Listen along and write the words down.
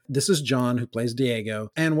This is John, who plays Diego,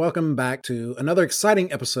 and welcome back to another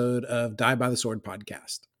exciting episode of Die by the Sword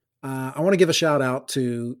podcast. I want to give a shout out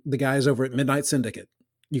to the guys over at Midnight Syndicate.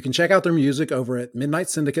 You can check out their music over at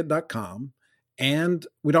midnightsyndicate.com. And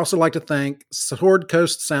we'd also like to thank Sword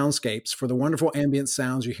Coast Soundscapes for the wonderful ambient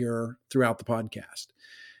sounds you hear throughout the podcast.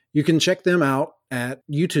 You can check them out at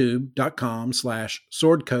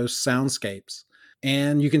youtube.com/swordcoastsoundscapes.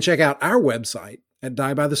 And you can check out our website at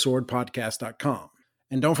diebytheswordpodcast.com.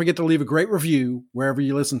 And don't forget to leave a great review wherever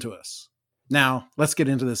you listen to us. Now, let's get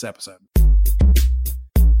into this episode.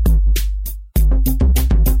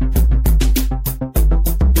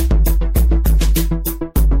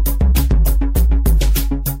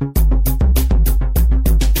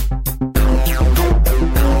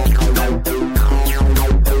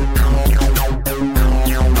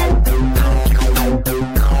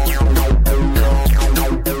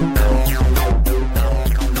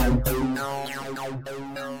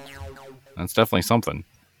 That's definitely something.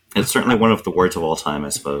 It's certainly one of the words of all time, I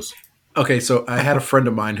suppose. Okay, so I had a friend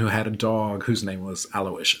of mine who had a dog whose name was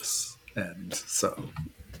Aloysius. And so...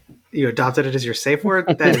 You adopted it as your safe word?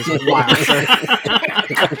 That is wild,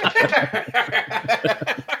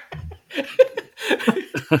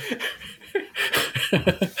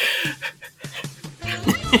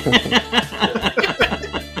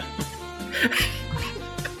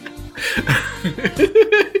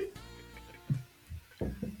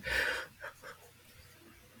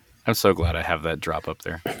 I'm so glad I have that drop up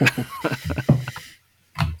there.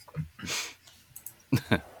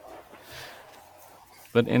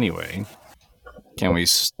 But anyway, can we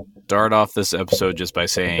start off this episode just by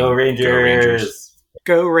saying Go Rangers!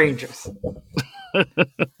 Go Rangers!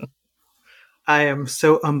 I am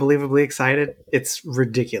so unbelievably excited. It's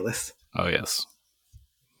ridiculous. Oh, yes.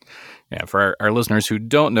 Yeah, for our listeners who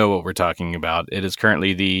don't know what we're talking about, it is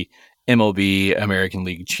currently the MLB American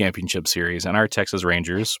League Championship Series, and our Texas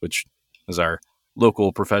Rangers, which is our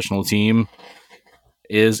local professional team,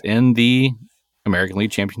 is in the American League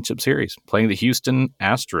Championship Series, playing the Houston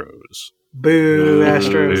Astros. Boo,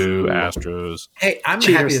 Astros. Boo, Astros. Hey, I'm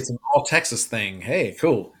Cheers. happy it's an all Texas thing. Hey,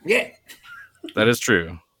 cool. Yeah. That is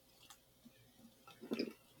true.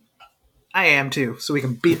 I am too, so we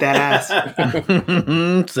can beat that ass.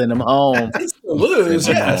 Send them home. They still lose,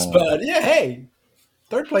 Send 'em yes, home. but yeah, hey,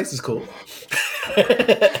 third place is cool.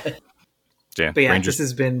 Yeah, But yeah, Rangers. this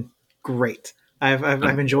has been great. I've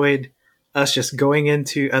enjoyed us just going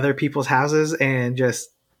into other people's houses and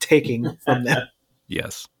just taking from them.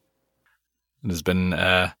 Yes. It has been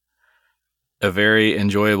a very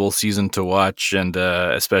enjoyable season to watch, and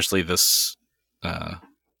especially this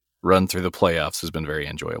run through the playoffs has been very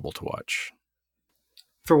enjoyable to watch.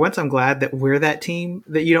 For once, I'm glad that we're that team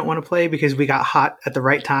that you don't want to play because we got hot at the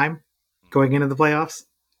right time going into the playoffs.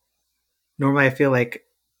 Normally, I feel like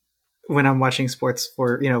when I'm watching sports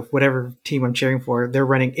for, whatever team I'm cheering for, they're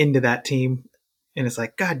running into that team. And it's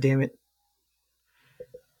like, God damn it.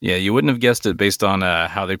 Yeah, you wouldn't have guessed it based on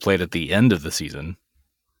how they played at the end of the season.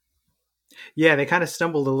 Yeah, they kind of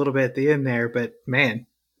stumbled a little bit at the end there, but man,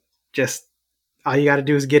 just all you got to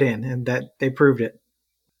do is get in, and that they proved it.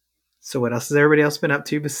 So what else has everybody else been up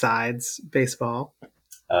to besides baseball?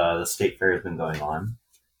 The state fair has been going on.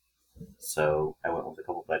 So I went with a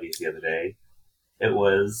couple buddies the other day. It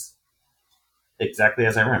was exactly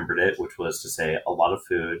as I remembered it, which was to say a lot of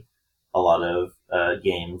food, a lot of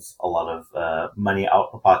games, a lot of money out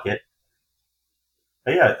of pocket.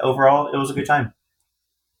 But yeah, overall, it was a good time.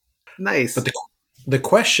 Nice. But the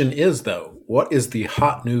question is, though, what is the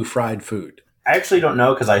hot new fried food? I actually don't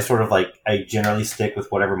know because I generally stick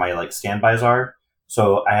with whatever my standbys are.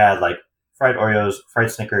 So I had fried Oreos,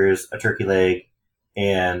 fried Snickers, a turkey leg,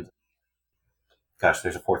 and gosh,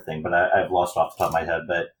 there's a fourth thing, but I've lost it off the top of my head.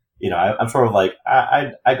 But I'm sort of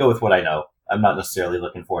I go with what I know. I'm not necessarily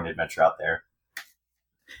looking for an adventure out there.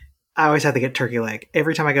 I always have to get turkey leg.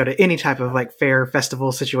 Every time I go to any type of fair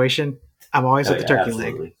festival situation, I'm always with the turkey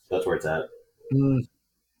leg. That's where it's at. Mm.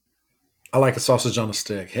 I like a sausage on a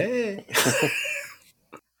stick. Hey.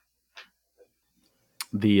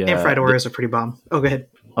 And fried Oreos are pretty bomb. Oh, go ahead.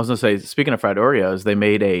 I was going to say, speaking of fried Oreos, they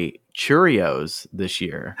made a Cheerios this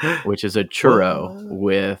year, which is a churro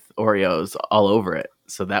with Oreos all over it.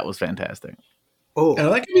 So that was fantastic. Oh,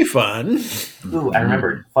 that could be fun. Ooh, I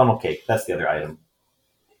remembered. Funnel cake. That's the other item.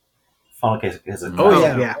 Funnel cake is a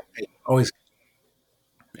yeah. Always.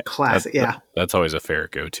 Classic, That's always a fair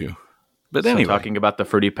go-to. But So anyway. talking about the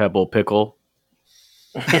Fruity Pebble pickle.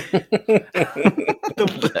 Did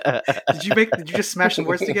you just smash some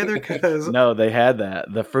words together? Because No, they had that.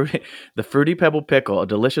 The Fruity Pebble pickle, a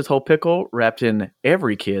delicious whole pickle wrapped in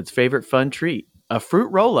every kid's favorite fun treat. A fruit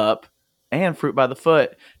roll-up and fruit by the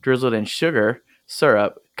foot, drizzled in sugar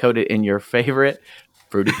syrup, coated in your favorite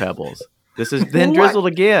Fruity Pebbles. This is then drizzled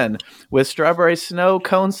again with strawberry snow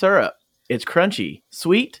cone syrup. It's crunchy,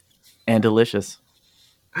 sweet, and delicious.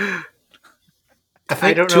 I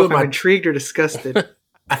don't know if I'm intrigued or disgusted.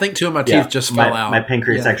 I think two of my teeth just fell out. My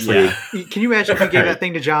pancreas actually... Yeah. Can you imagine if you gave that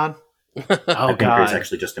thing to John? My pancreas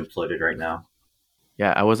actually just imploded right now.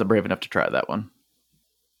 Yeah, I wasn't brave enough to try that one.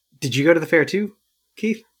 Did you go to the fair too,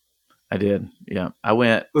 Keith? I did, yeah. I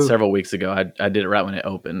went several weeks ago. I did it right when it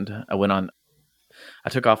opened. I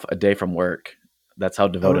took off a day from work. That's how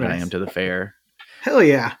devoted I am to the fair. Hell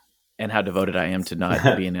yeah. And how devoted I am to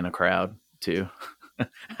not being in a crowd, too. Dude,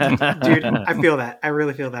 I feel that. I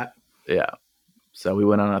really feel that. Yeah. So we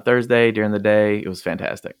went on a Thursday during the day. It was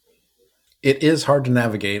fantastic. It is hard to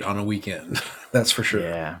navigate on a weekend. That's for sure.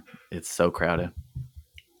 Yeah. It's so crowded.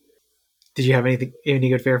 Did you have any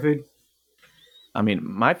good fair food? I mean,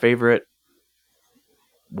 my favorite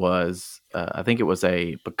was, I think it was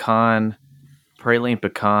a praline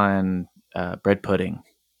pecan bread pudding.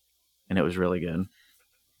 And it was really good.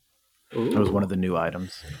 Ooh. It was one of the new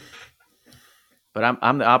items. But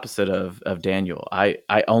I'm the opposite of Daniel. I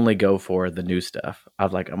only go for the new stuff.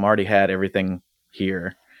 I'm already had everything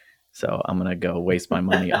here. So I'm going to go waste my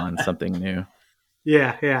money on something new.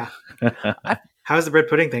 Yeah. How's the bread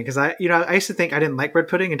pudding thing? Because I used to think I didn't like bread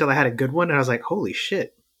pudding until I had a good one, and I was like, holy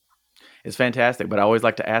shit. It's fantastic, but I always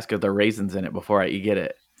like to ask if there are raisins in it before I get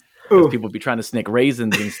it. People be trying to sneak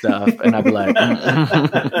raisins and stuff, and I'd be like,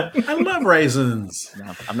 I love raisins.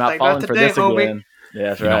 No, I'm not falling for this again.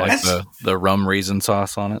 Yeah, that's right. Like the rum raisin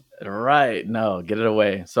sauce on it? Right. No, get it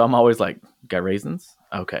away. So I'm always like, got raisins?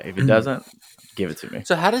 Okay. If it doesn't, give it to me.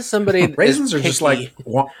 So how does somebody raisins are just like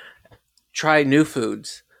try new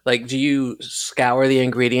foods? Like, do you scour the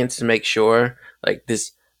ingredients to make sure like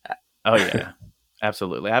this? Oh yeah,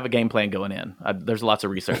 absolutely. I have a game plan going in. There's lots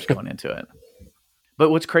of research going into it.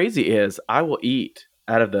 But what's crazy is I will eat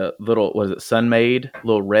out of the little, Sun-Maid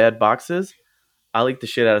little red boxes. I'll eat the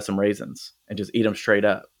shit out of some raisins and just eat them straight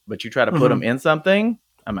up. But you try to put them in something,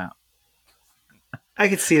 I'm out. I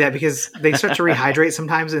could see that because they start to rehydrate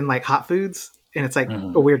sometimes in like hot foods, and it's like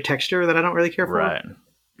a weird texture that I don't really care for. Right.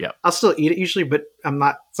 Yeah. I'll still eat it usually, but I'm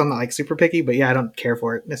not like super picky. But yeah, I don't care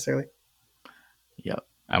for it necessarily. Yep.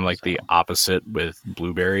 I'm like the opposite with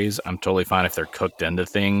blueberries. I'm totally fine if they're cooked into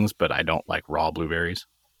things, but I don't like raw blueberries.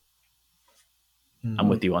 I'm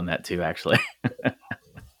with you on that too, actually.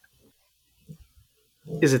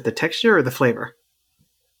 Is it the texture or the flavor?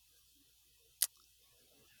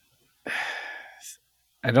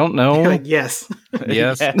 I don't know. Like, yes.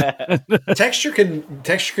 Yes. Texture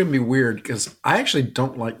can be weird because I actually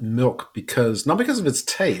don't like milk not because of its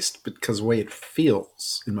taste, but because of the way it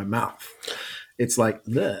feels in my mouth. It's like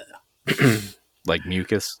like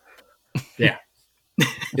mucus. Yeah.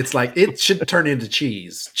 It's like it should turn into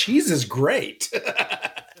cheese. Cheese is great.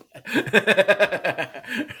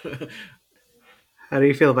 How do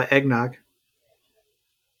you feel about eggnog?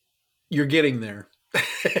 You're getting there.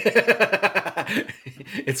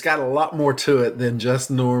 It's got a lot more to it than just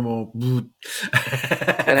normal. Gotta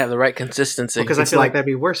have the right consistency. Because I feel like that'd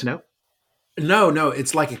be worse, no? No.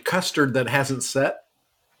 It's like a custard that hasn't set.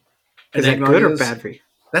 Is that good or bad for you?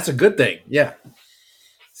 That's a good thing, yeah.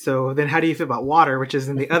 So then how do you feel about water, which is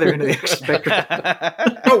in the other end of the spectrum?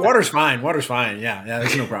 Oh, water's fine. Yeah,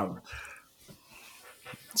 there's no problem.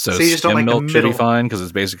 So you just don't like milk should be fine because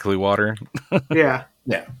it's basically water. Yeah.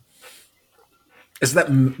 It's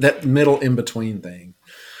that middle in between thing,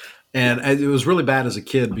 and it was really bad as a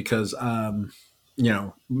kid because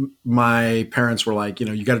my parents were like,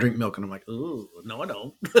 you got to drink milk, and I'm like, ooh, no, I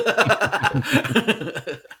don't.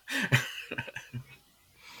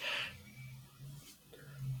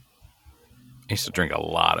 I used to drink a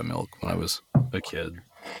lot of milk when I was a kid.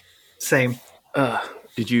 Same.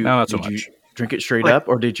 Did you drink it straight up,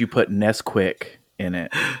 or did you put Nesquik in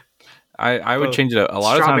it? I would change it up. A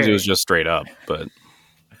lot of times it was just straight up, but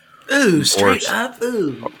straight up,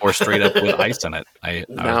 ooh, or straight up with ice in it. I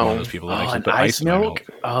was one of those people that actually put ice in milk.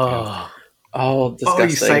 Oh, disgusting. Oh,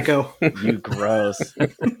 you psycho! You gross.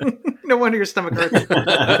 No wonder your stomach hurts.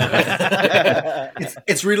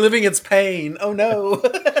 It's reliving its pain. Oh no.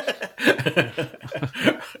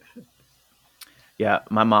 Yeah,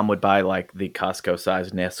 my mom would buy like the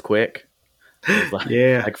Costco-sized Nesquik. Like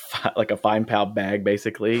a 5-pound bag,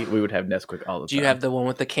 basically. We would have Nesquik all the time. Do you have the one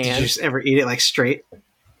with the can? Did you just ever eat it like straight?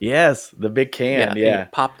 Yes, the big can. Yeah.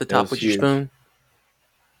 Pop the top with your spoon.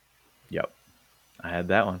 Yep, I had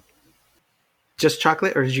that one. Just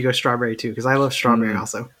chocolate, or did you go strawberry too? Because I love strawberry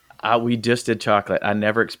also. We just did chocolate. I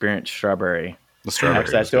never experienced strawberry. The strawberry.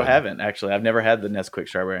 Actually, I still haven't. Actually, I've never had the Nesquik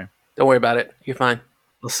strawberry. Don't worry about it. You're fine.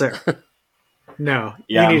 Well, sir. No,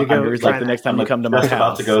 Yeah, you need to go. Here's try like the that. next time you come to my just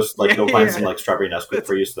about house. to go go find Yeah. some like strawberry Nesquik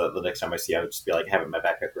for you, so that the next time I see, I would just be like having my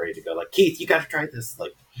backpack ready to go. Like, Keith, you got to try this.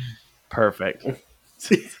 Like, Perfect.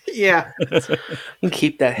 Yeah. You can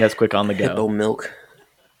keep that Nesquik on the go. hippo milk.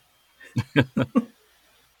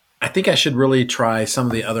 I think I should really try some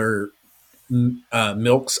of the other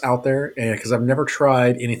milks out there, because I've never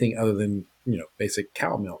tried anything other than basic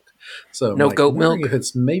cow milk. So No I'm goat wondering milk? if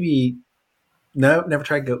it's maybe never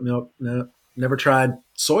tried goat milk. No, never tried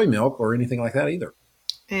soy milk or anything like that either.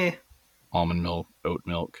 Almond milk, oat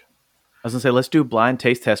milk. I was gonna say, let's do a blind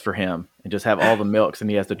taste test for him and just have all the milks, and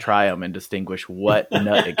he has to try them and distinguish what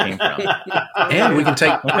nut it came from. And we can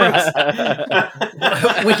take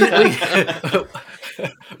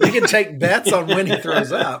we can take bets on when he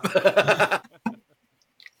throws up.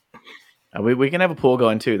 We can have a pool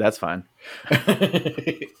going too. That's fine.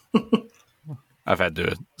 I've had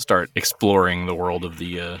to start exploring the world of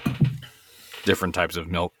the different types of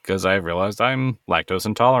milk because I realized I'm lactose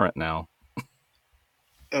intolerant now.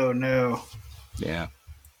 Oh no. Yeah.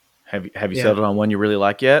 Have you Yeah. settled on one you really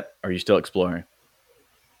like yet? Or are you still exploring?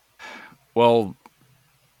 Well,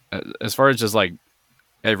 as far as just like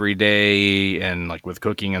every day and like with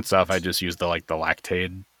cooking and stuff, I just use the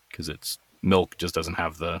Lactaid because it's milk just doesn't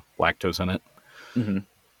have the lactose in it. Mm-hmm.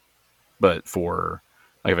 But for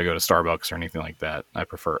like if I go to Starbucks or anything like that, I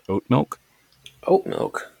prefer oat milk. Oat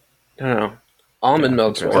milk. I don't know. Almond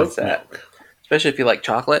milk's where it's at. Especially if you like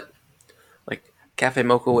chocolate. Like cafe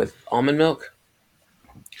mocha with almond milk.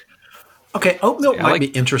 Okay, oat milk Yeah, might like- be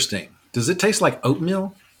interesting. Does it taste like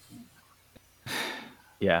oatmeal?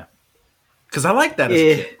 Yeah. Because I like that as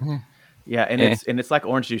a kid. Yeah, and Eh. it's like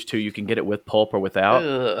orange juice too. You can get it with pulp or without.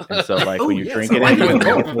 Ugh. And so like when you yes, drink I it, like you it can with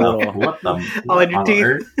get pulp. a little. what the? All in your on teeth.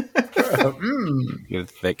 earth? Get it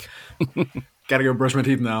thick. Gotta go brush my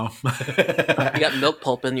teeth now. You got milk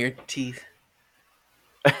pulp in your teeth.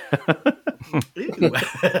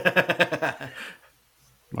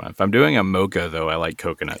 Well, if I'm doing a mocha though, I like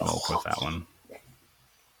coconut milk with that one.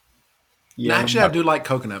 Yeah. Actually, I do like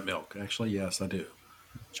coconut milk. Actually, yes, I do.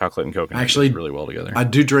 Chocolate and coconut Actually, goes really well together. I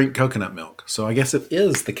do drink coconut milk, so I guess it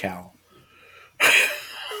is the cow.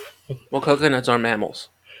 Well, coconuts are mammals.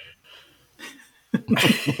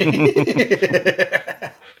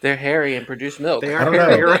 They're hairy and produce milk. They I are don't know.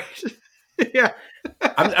 hairy, you're right. Yeah.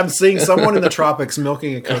 I'm seeing someone in the tropics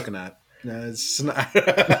milking a coconut. No, it's not.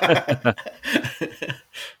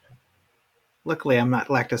 Luckily, I'm not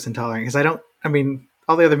lactose intolerant because I mean,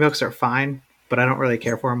 all the other milks are fine, but I don't really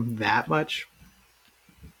care for them that much.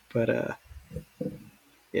 But,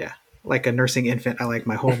 yeah, like a nursing infant, I like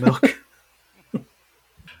my whole milk.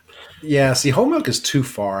 Yeah, see, whole milk is too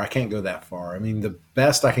far. I can't go that far. I mean, the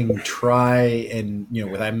best I can try, and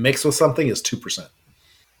with I mix with something is 2%.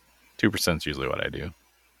 2% is usually what I do.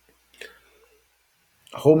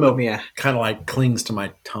 Whole milk Yeah. kind of like clings to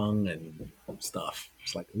my tongue and stuff.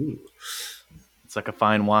 It's like, ooh. It's like a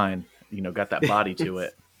fine wine. Got that body to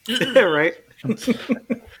it. Right?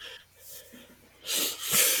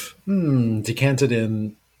 Decanted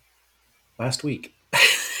in last week.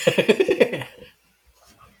 I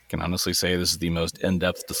can honestly say this is the most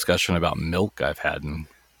in-depth discussion about milk I've had in,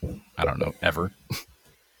 I don't know, ever.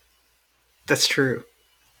 That's true.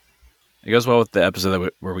 It goes well with the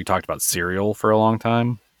episode where we talked about cereal for a long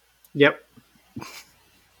time. Yep.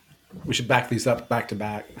 We should back these up back to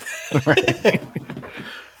back.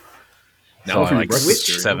 Now for your like breakfast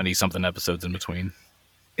cereal. 70-something episodes in between.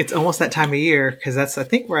 It's almost that time of year because that's, I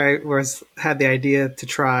think, where I had the idea to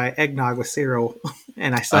try eggnog with cereal,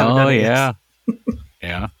 and I still haven't done it yet.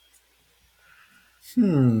 Yeah.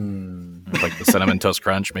 Hmm. Like the Cinnamon Toast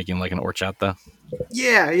Crunch, making like an horchata.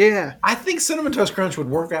 Yeah. I think Cinnamon Toast Crunch would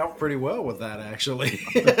work out pretty well with that, actually.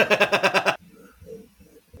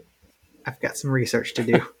 I've got some research to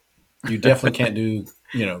do. You definitely can't do,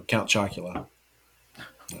 Count Chocula.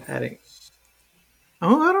 Adding.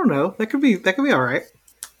 Oh, I don't know. That could be all right.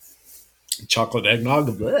 Chocolate eggnog.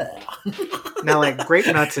 Bleh. Now, like grape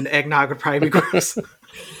nuts and eggnog would probably be gross.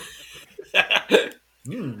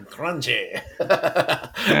 Crunchy.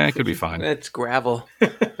 Yeah, it could be fine. It's gravel,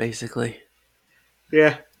 basically.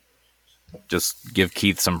 Yeah. Just give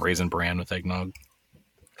Keith some Raisin Bran with eggnog.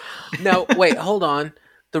 No, wait, hold on.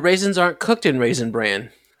 The raisins aren't cooked in Raisin Bran.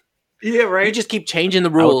 Yeah, right. You just keep changing the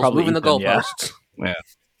rules, probably moving the eat them, yeah. goalposts. Yeah.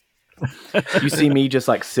 You see me just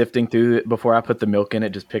like sifting through it before I put the milk in it,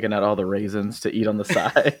 just picking out all the raisins to eat on the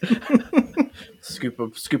side. scoop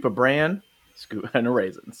of bran, scoop and a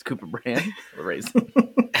raisin. Scoop of bran, a raisin.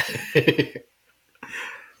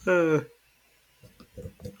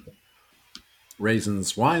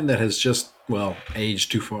 Raisins, wine that has just,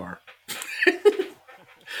 aged too far.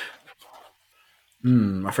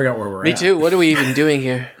 I forgot where we're Me at. too. What are we even doing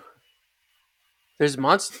here? There's a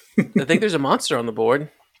monster. I think there's a monster on the board.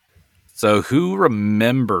 So who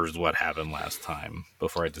remembers what happened last time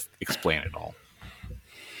before I just explain it all?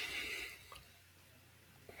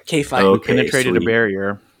 K-fight. We Okay, penetrated a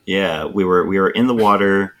barrier. Yeah, we were in the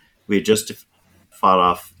water. We had just fought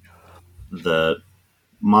off the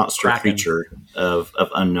monster Kraken. creature of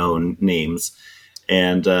unknown names,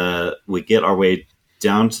 and we get our way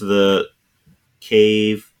down to the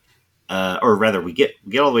cave, or rather, we get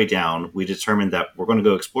all the way down. We determined that we're going to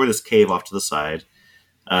go explore this cave off to the side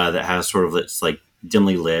that has sort of, it's like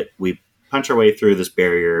dimly lit. We punch our way through this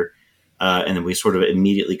barrier, and then we sort of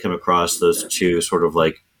immediately come across those two sort of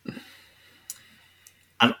like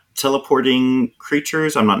teleporting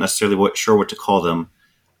creatures. I'm not necessarily sure what to call them.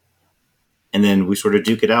 And then we sort of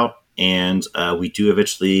duke it out, and we do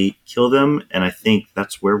eventually kill them. And I think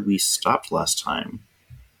that's where we stopped last time.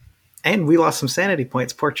 And we lost some sanity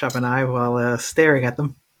points, Porkchop and I, while staring at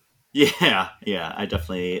them. Yeah. I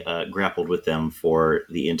definitely grappled with them for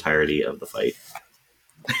the entirety of the fight.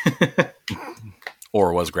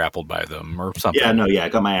 Or was grappled by them or something. I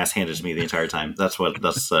got my ass handed to me the entire time. That's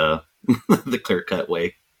the clear-cut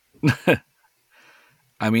way.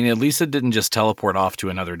 I mean, at least it didn't just teleport off to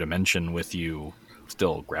another dimension with you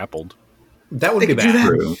still grappled. That would They be could do bad. that.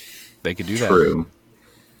 True. They could do that. True.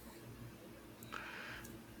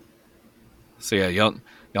 So yeah,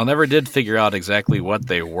 y'all never did figure out exactly what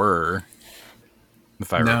they were,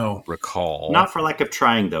 if I recall. Not for lack of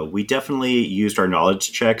trying, though. We definitely used our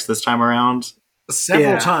knowledge checks this time around.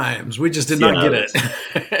 Several times. We just did not get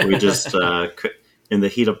it. We just, in the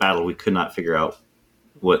heat of battle, we could not figure out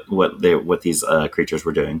what these creatures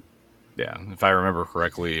were doing. Yeah, if I remember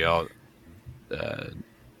correctly,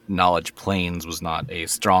 knowledge planes was not a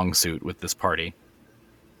strong suit with this party.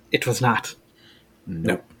 It was not.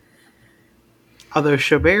 Nope. Although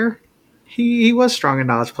Chabert, he was strong in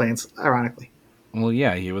knowledge planes, ironically. Well,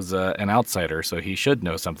 yeah, he was an outsider, so he should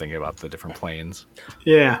know something about the different planes.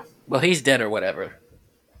 Yeah. Well, he's dead or whatever.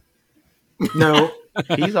 No.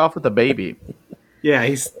 He's off with the baby. Yeah,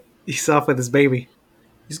 he's off with his baby.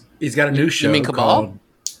 He's got a new show. You mean Cabal?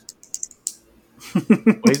 called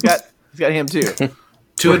Well, he's got him too.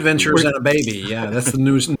 Two Adventures and a Baby. Yeah, that's the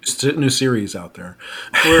new series out there.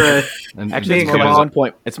 We're And Actually, Being it's more, Cabal. like 1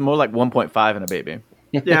 point, it's more like 1.5 in a baby.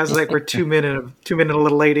 yeah, it's like we're 2 men in a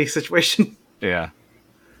little lady situation. yeah,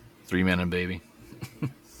 3 Men and Baby.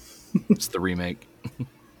 It's the remake.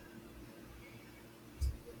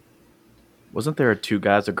 Wasn't there 2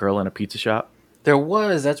 guys, a girl, in a pizza shop? There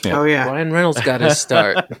was. That's Yeah. where Oh, yeah. Ryan Reynolds got his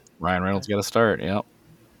start. Ryan Reynolds got a start. Yep.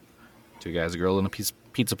 2 guys, a girl, in a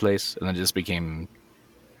pizza place, and then it just became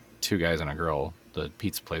 2 guys and a girl. The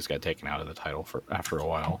pizza place got taken out of the title after a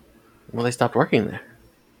while. Well, they stopped working there.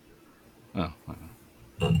 Oh,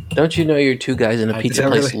 Don't you know you're 2 guys in a pizza did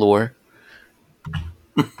I place really? lore?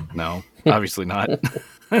 no, obviously not.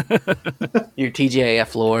 Your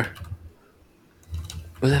TGIF lore.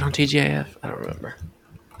 Was that on TGIF? I don't remember.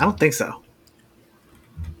 I don't think so.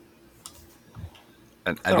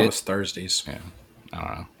 I That did. was Thursdays. Yeah, I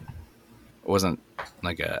don't know. I wasn't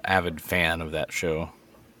like an avid fan of that show.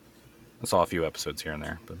 I saw a few episodes here and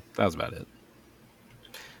there, but that was about it.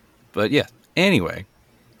 But yeah, anyway,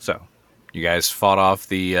 so you guys fought off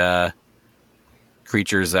the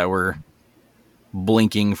creatures that were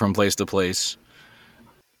blinking from place to place.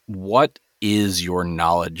 What is your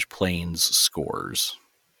knowledge planes scores?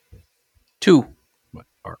 2. What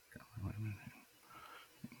are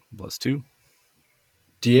 +2?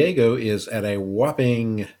 Diego is at a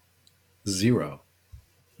whopping 0.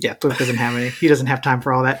 Yeah, Flip doesn't have any. He doesn't have time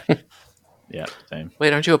for all that. Yeah, same.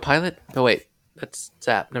 Wait, aren't you a pilot? Oh, wait. That's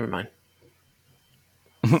Zap. Never mind.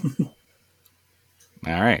 All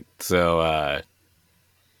right. So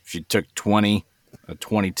if you took 20, a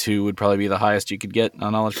 22 would probably be the highest you could get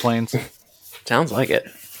on knowledge planes. Sounds like it.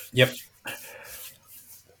 Yep.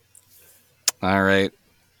 All right.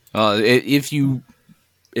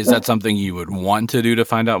 Is that something you would want to do to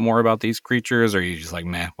find out more about these creatures, or are you just like,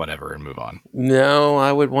 meh, whatever, and move on? No,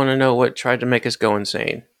 I would want to know what tried to make us go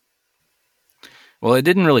insane. Well, it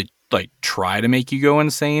didn't really try to make you go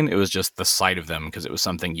insane. It was just the sight of them, because it was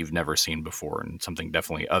something you've never seen before and something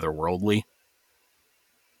definitely otherworldly,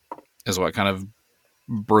 is what kind of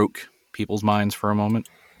broke people's minds for a moment.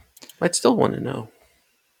 I'd still want to know.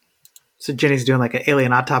 So Jenny's doing like an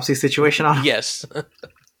alien autopsy situation on him. Yes.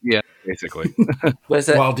 Yeah, basically. What is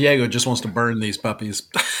that? While Diego just wants to burn these puppies.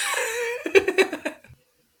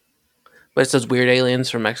 But it's those weird aliens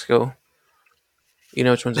from Mexico. You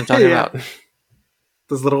know which ones I'm talking Yeah. about?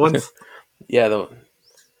 Those little ones. Yeah,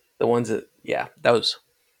 the ones that, yeah, those.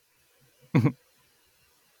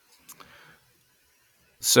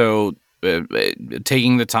 So,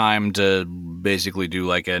 taking the time to basically do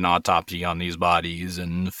like an autopsy on these bodies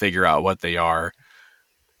and figure out what they are,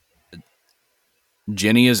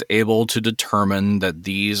 Jenny is able to determine that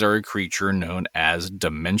these are a creature known as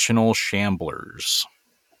dimensional shamblers.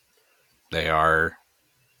 They are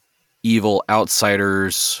evil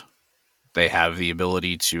outsiders. They have the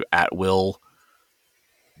ability to at will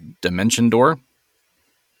dimension door.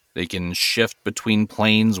 They can shift between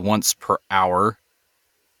planes once per hour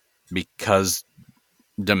because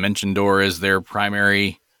dimension door is their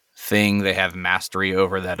primary thing. They have mastery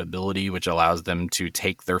over that ability, which allows them to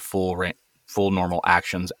take their full normal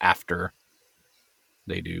actions after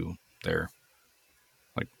they do their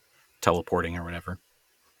like teleporting or whatever.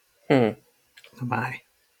 Bye.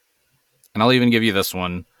 And I'll even give you this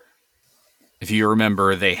one. If you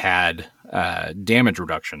remember, they had damage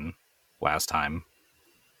reduction last time.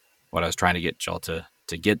 What I was trying to get y'all to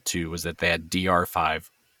get to was that they had DR5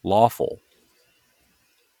 lawful.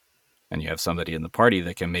 And you have somebody in the party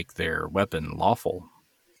that can make their weapon lawful.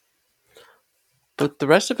 But the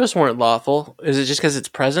rest of us weren't lawful. Is it just because it's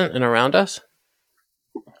present and around us?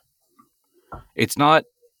 It's not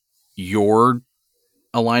your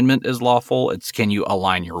alignment is lawful. It's can you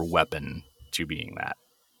align your weapon to being that.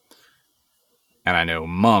 And I know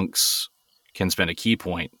monks can spend a key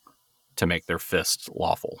point to make their fist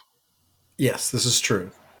lawful. Yes, this is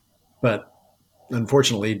true. But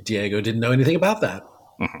unfortunately, Diego didn't know anything about that.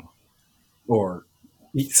 Mm-hmm. Or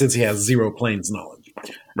since he has zero planes knowledge.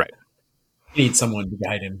 Right. He needs someone to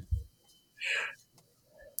guide him.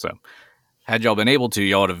 So, had y'all been able to,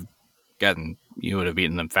 y'all would have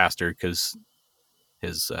beaten them faster because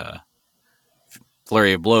his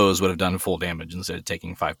flurry of blows would have done full damage instead of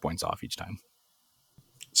taking 5 points off each time.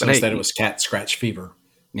 So instead it was cat scratch fever.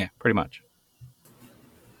 Yeah, pretty much.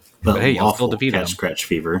 But hey, y'all still defeated cat him. scratch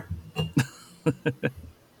fever.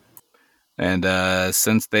 And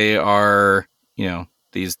since they are,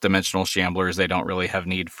 these dimensional shamblers, they don't really have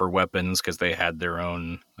need for weapons because they had their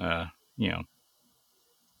own,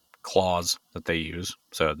 claws that they use.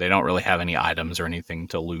 So they don't really have any items or anything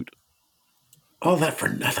to loot. All that for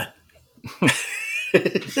nothing.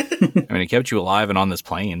 I mean, it kept you alive and on this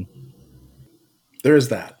plane. There is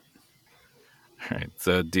that. All right.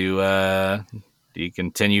 So do you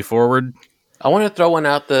continue forward? I want to throw one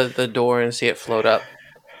out the door and see it float up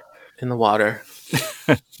in the water.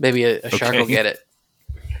 Maybe a shark will get it.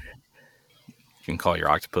 You can call your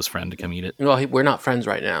octopus friend to come eat it. Well, we're not friends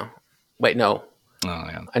right now. Wait, no. Oh,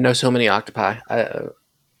 yeah. I know so many octopi.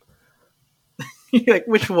 You're like,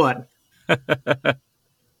 which one?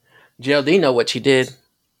 GLD know what she did.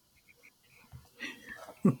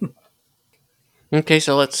 Okay,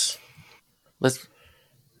 so let's.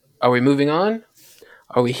 Are we moving on?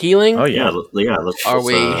 Are we healing? Oh yeah. Let's. Are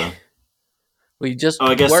we? We just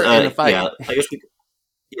I guess, were in a fight. Yeah,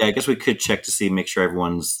 I guess we could check to see, make sure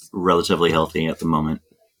everyone's relatively healthy at the moment.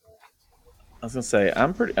 I was gonna say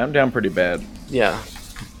I'm down pretty bad. Yeah.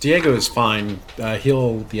 Diego is fine.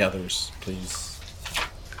 Heal the others, please.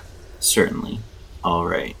 Certainly. All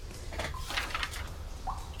right.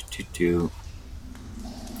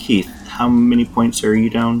 Keith, how many points are you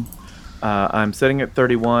down? I'm sitting at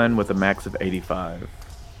 31 with a max of 85.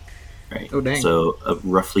 Right. Oh, dang. So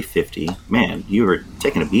roughly 50. Man, you were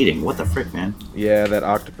taking a beating. What the frick, man? Yeah, that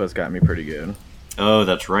octopus got me pretty good. Oh,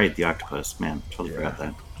 that's right, the octopus. Man, totally forgot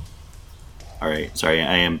that. All right, sorry,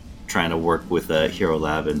 I am trying to work with Hero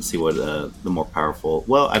Lab and see what the more powerful.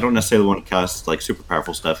 Well, I don't necessarily want to cast like super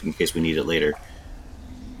powerful stuff in case we need it later.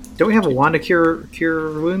 Don't we have a wand to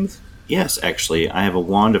cure wounds? Yes, actually, I have a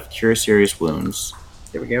wand of Cure Serious Wounds.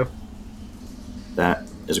 There we go. That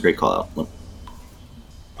is a great call out.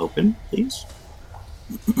 Open, please.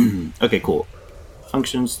 Okay, cool.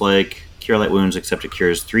 Functions like Cure Light Wounds, except it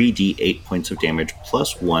cures 3d8 points of damage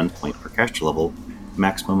plus 1 point per caster level,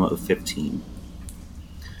 maximum of 15.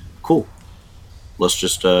 Cool. Let's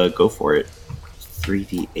just go for it.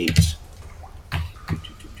 3d8.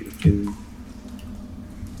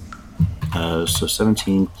 So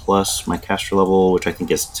 17 plus my caster level, which I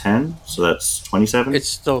think is 10, so that's 27.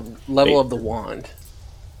 It's the level of the wand.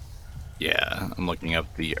 Yeah, I'm looking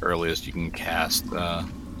up the earliest you can cast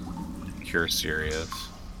Cure Serious.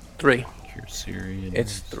 3. Cure Serious.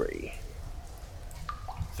 It's 3.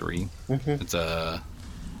 3? Mm-hmm. It's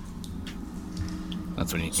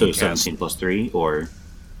that's when you So can 17 cast plus 3, or...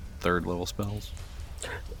 third level spells.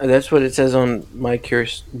 That's what it says on my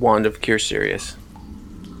wand of Cure Serious.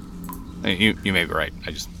 You may be right.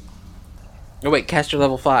 I just... Oh wait, caster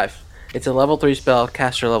level 5. It's a level 3 spell,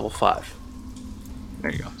 caster level 5.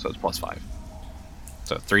 There you go. So it's plus 5.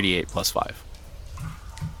 So 3d8 plus 5.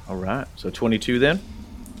 All right, so 22 then.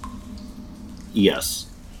 Yes.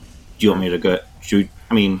 Do you want me to go?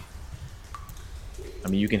 I mean,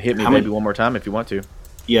 you can hit me maybe one more time if you want to.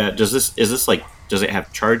 Yeah. Does it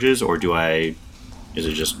have charges, or is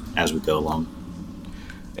it just as we go along?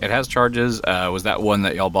 It has charges. Was that one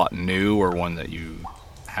that y'all bought new, or one that you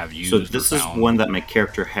have used? So this is one that my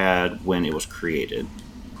character had when it was created.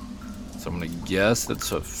 So I'm going to guess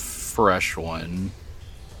that's a fresh one.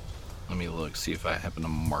 Let me look, see if I happen to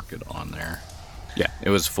mark it on there. Yeah, it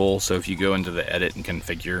was full, so if you go into the edit and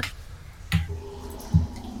configure,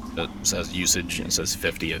 it says usage, and it says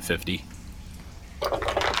 50 of 50.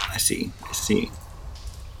 I see.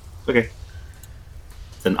 Okay.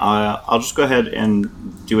 Then I'll just go ahead and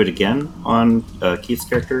do it again on Keith's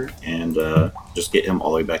character and just get him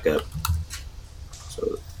all the way back up.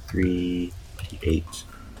 So 3, 8.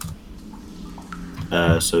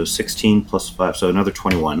 So 16 plus 5, so another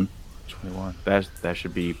 21. 21. That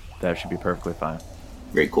should be perfectly fine.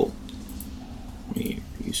 Very cool.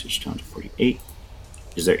 Usage down to 48.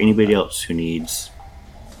 Is there anybody else who needs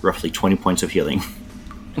roughly 20 points of healing?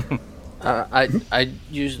 I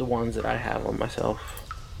use the ones that I have on myself.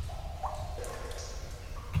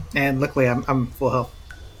 And luckily, I'm full health.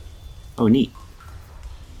 Oh, neat.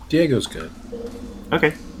 Diego's good. Okay,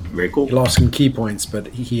 very cool. He lost some key points, but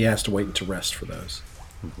he has to wait to rest for those.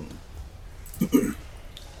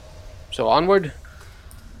 So onward?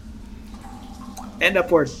 And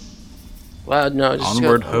upward. Well, no, just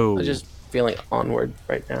Onward ho. I'm just feeling onward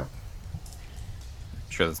right now.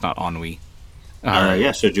 Sure, that's not ennui.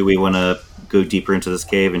 Yeah, so do we want to go deeper into this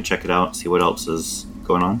cave and check it out, see what else is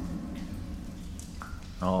going on?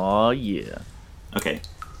 Oh, yeah. Okay.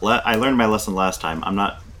 I learned my lesson last time. I'm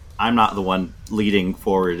not the one leading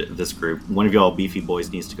forward this group. One of y'all beefy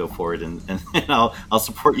boys needs to go forward, and I'll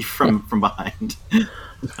support you from behind.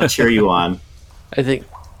 I'll cheer you on. I think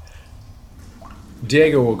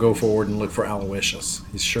Diego will go forward and look for Aloysius.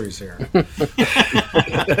 He's sure he's here.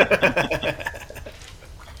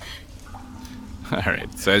 All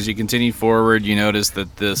right. So as you continue forward, you notice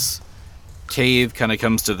that this cave kind of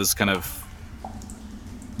comes to this kind of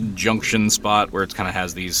junction spot where it kind of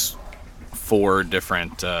has these 4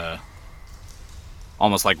 different,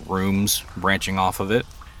 almost like rooms branching off of it.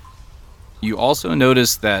 You also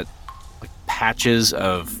notice that patches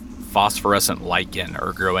of phosphorescent lichen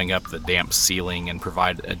are growing up the damp ceiling and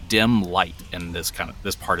provide a dim light in this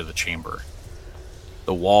part of the chamber.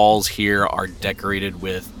 The walls here are decorated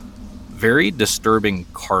with very disturbing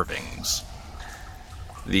carvings.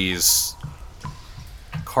 These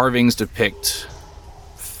carvings depict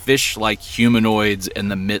fish-like humanoids in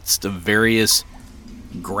the midst of various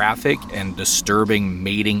graphic and disturbing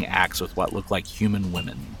mating acts with what look like human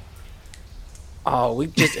women. Oh, we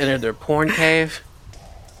just entered their porn cave.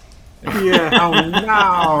 Yeah. Oh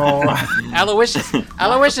no. Aloysius.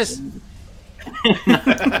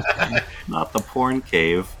 Not the porn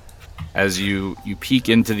cave. As you peek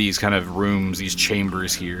into these kind of rooms, these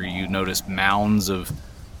chambers here, you notice mounds of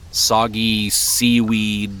soggy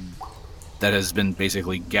seaweed that has been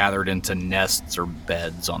basically gathered into nests or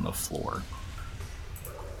beds on the floor.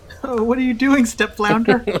 Oh, what are you doing, Step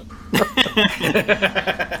Flounder?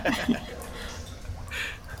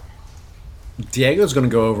 Diego's going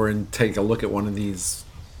to go over and take a look at one of these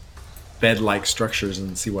bed-like structures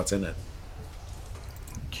and see what's in it.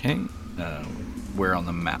 Okay. Where on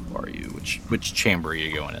the map are you? Which chamber are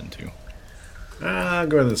you going into? Go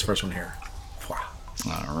into this first one here.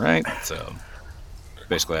 All right. So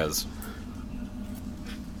basically has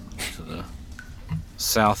to the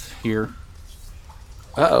south here.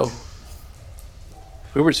 Uh-oh.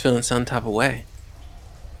 Rupert's feeling some type of way.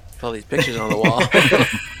 With all these pictures on the wall.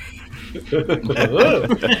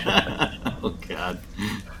 Oh, God.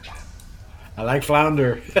 I like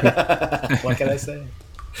flounder. What can I say?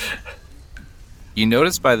 You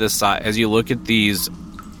notice by the side, as you look at these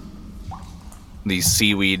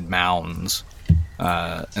seaweed mounds,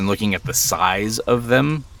 and looking at the size of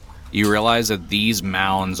them, you realize that these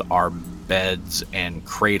mounds are beds and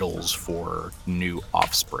cradles for new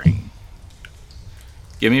offspring.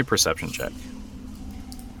 Give me a perception check.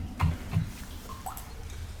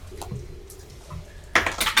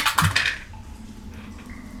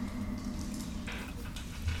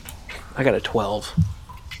 I got a 12.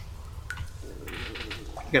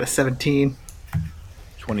 I got a 17.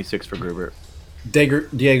 26 for Gruber.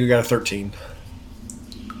 Diego got a 13.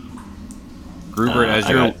 Gruber, as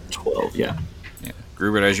I you're got 12, yeah.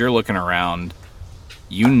 Gruber, as you're looking around,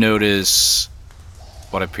 you notice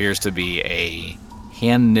what appears to be a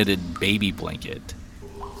hand-knitted baby blanket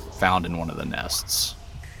found in one of the nests.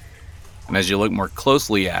 And as you look more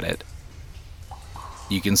closely at it,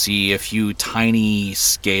 you can see a few tiny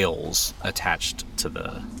scales attached to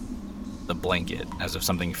the blanket, as if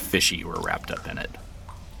something fishy were wrapped up in it.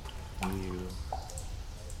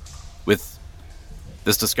 With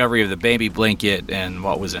this discovery of the baby blanket and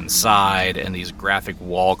what was inside and these graphic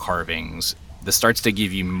wall carvings, this starts to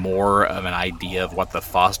give you more of an idea of what the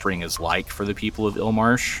fostering is like for the people of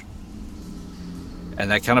Ilmarsh. And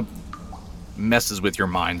that kind of messes with your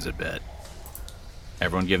minds a bit.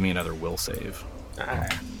 Everyone give me another will save.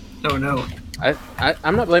 Oh no.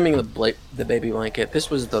 I'm not blaming the baby blanket. This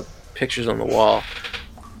was the pictures on the wall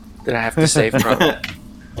that I have to save from.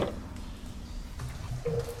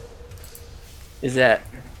 Is that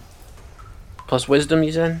plus wisdom,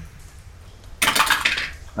 you said?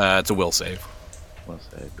 It's a will save. Will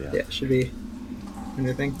save, yeah. Yeah, it should be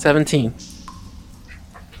anything. 17.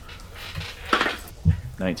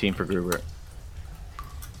 19 for Gruber.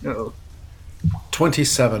 No.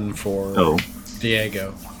 27 for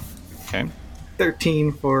Diego. Okay.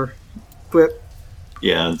 13 for Whip.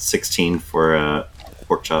 Yeah, and 16 for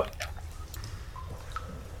Pork Chop.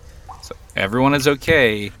 So everyone is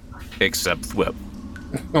okay except Thwip.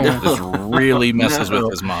 This really messes with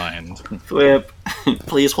his mind. Whip,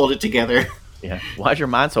 please hold it together. Yeah. Why is your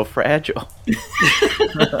mind so fragile?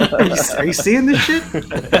 Are you seeing this shit?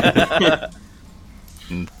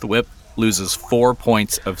 And Thwip loses 4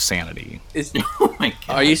 points of sanity. Oh my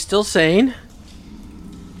god. Are you still sane?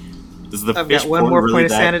 Is the I've fish got one porn more really point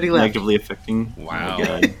of that sanity left. negatively affecting? Wow. Oh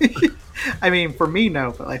my god. I mean, for me,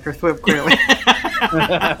 no, but like for Thwip, clearly.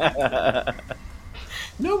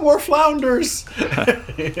 No more flounders.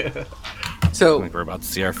 I So, think we're about to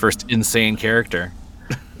see our first insane character.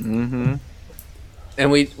 Mm-hmm.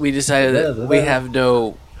 and we decided that we have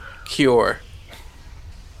no cure,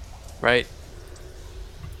 right?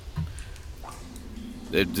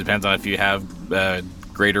 It depends on if you have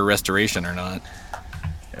greater restoration or not.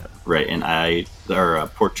 Right, and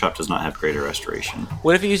Pork Chop does not have greater restoration.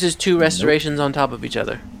 What if he uses 2 restorations on top of each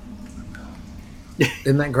other?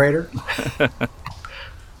 Isn't that greater?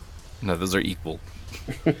 No, those are equal.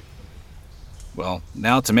 Well,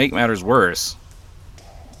 now to make matters worse,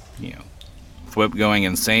 Thwip going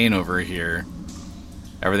insane over here.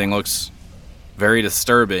 Everything looks very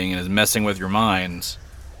disturbing and is messing with your mind.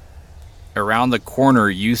 Around the corner,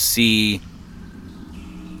 you see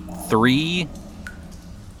 3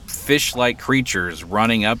 fish-like creatures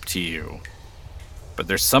running up to you. But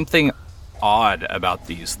there's something odd about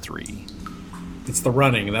these 3. It's the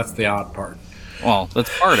running. That's the odd part. Well,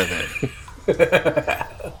 that's part of it.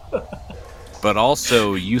 But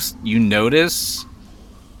also, you notice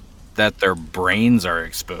that their brains are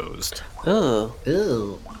exposed. Oh.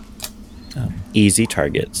 Ew. Easy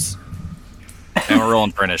targets. And we're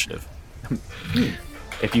rolling for initiative.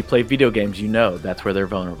 If you play video games, you know that's where they're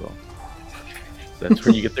vulnerable. That's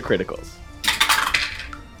where you get the criticals.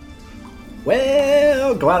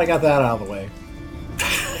 Well, glad I got that out of the way.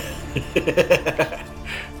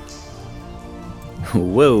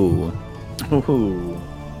 Whoa. Ooh.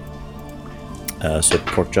 So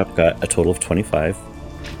Pork Chop got a total of 25.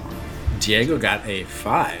 Diego got a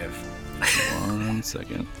 5. 1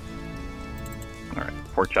 second. All right,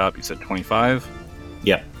 Pork Chop, you said 25.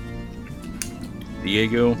 Yep.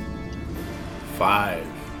 Diego, 5.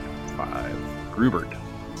 5. Grubert,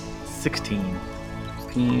 16.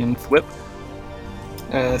 16. Thwip,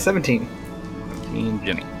 17. 17.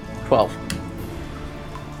 Jenny. 12.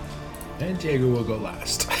 And Diego will go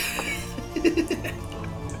last.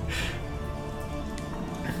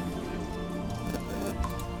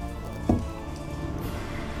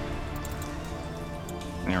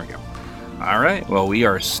 There we go. All right, well, we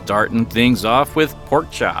are starting things off with Pork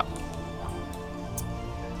Chop.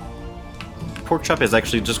 Pork Chop is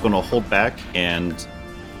actually just going to hold back and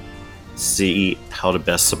see how to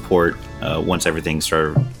best support once everything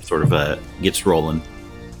sort of gets rolling.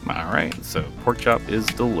 All right, so Pork Chop is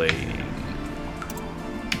delaying.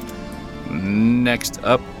 Next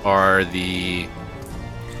up are the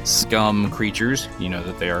scum creatures. You know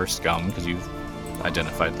that they are scum because you've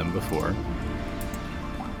identified them before.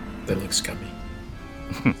 They look scummy.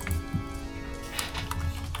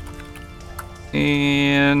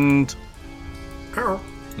 And Ow.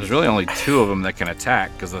 there's really only 2 of them that can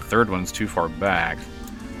attack because the third one's too far back.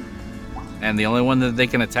 And the only one that they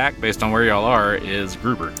can attack based on where y'all are is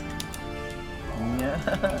Gruber. No.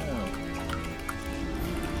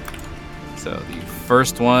 So the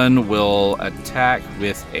first one will attack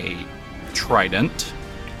with a trident.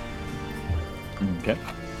 Okay.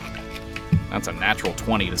 That's a natural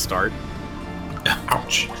 20 to start.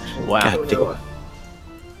 Ouch. Wow. God damn.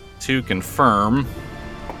 To confirm.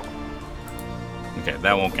 Okay,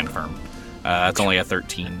 that won't confirm. It's only a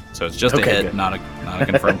 13, so it's just a Okay, hit, good. not a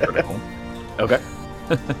confirmed critical. Okay.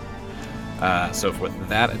 So with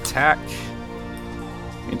that attack,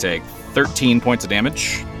 you take 13 points of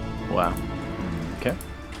damage. Wow. Okay.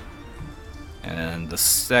 And the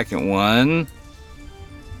second one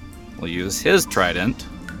will use his trident.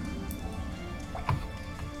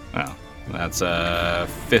 Oh, that's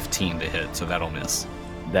 15 to hit, so that'll miss.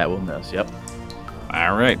 That will miss. Yep.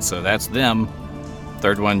 All right, so that's them.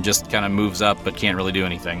 Third one just kind of moves up, but can't really do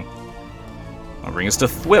anything. I'll bring us to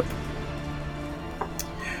Thwip.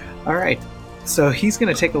 All right. So he's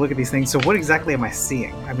going to take a look at these things. So what exactly am I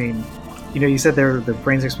seeing? I mean, you said their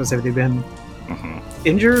brains are supposed to have been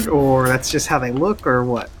injured, or that's just how they look, or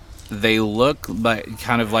what? They look like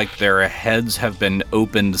kind of like their heads have been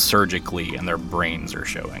opened surgically and their brains are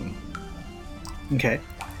showing. Okay.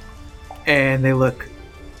 And they look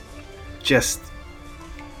just,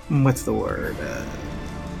 what's the word?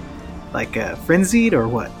 Like frenzied, or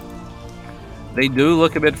what? They do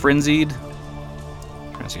look a bit frenzied.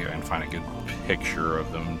 Trying to see if I can find a good picture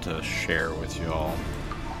of them to share with you all.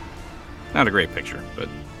 Not a great picture, but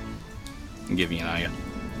I'll give you an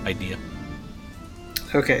idea.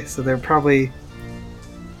 Okay, so they're probably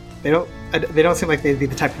they don't seem like they'd be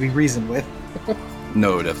the type to be reasoned with.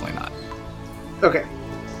 No, definitely not. Okay,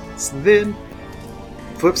 so then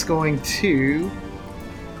Flip's going to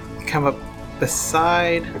come up the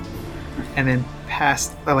side and then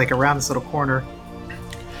past, like around this little corner.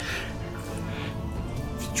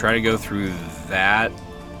 If you try to go through that,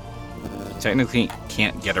 technically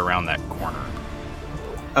can't get around that corner.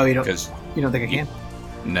 Oh, you don't Because think I can?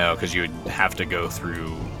 no, because you would have to go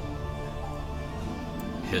through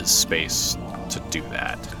his space to do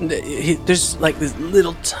that. There's like this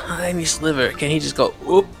little tiny sliver. Can he just go,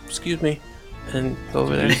 oop, excuse me, and go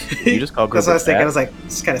over there? You just call That's what I was Gruber thinking. fat. I was like,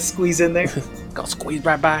 just kind of squeeze in there. Go squeeze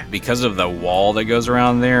right by. Because of the wall that goes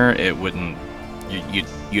around there, it wouldn't.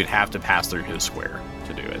 You'd have to pass through his square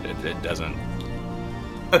to do it. It doesn't.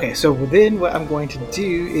 Okay, so then what I'm going to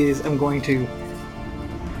do is I'm going to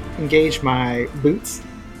engage my boots,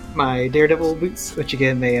 my Daredevil boots, which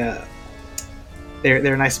again they're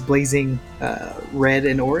a nice blazing red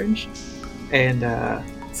and orange, and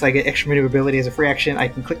so I get extra maneuverability as a free action. I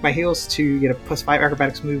can click my heels to get a +5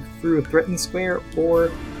 acrobatics move through a threatened square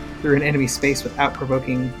or through an enemy space without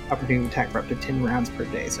provoking opportunity to attack for up to 10 rounds per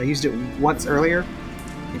day. So I used it once earlier.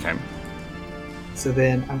 Okay. So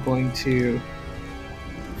then I'm going to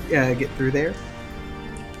get through there.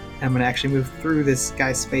 And I'm going to actually move through this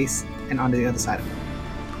guy's space and onto the other side of it.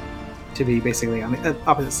 To be basically on the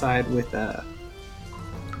opposite side with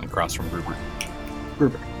Across from Gruber.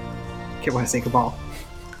 Gruber. Can't want to say Cabal.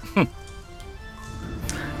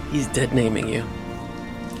 He's dead naming you.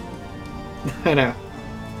 I know.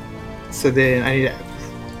 So then I need to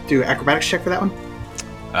do an acrobatics check for that one.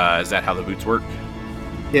 Is that how the boots work?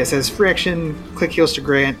 Yeah, it says free action, click heels to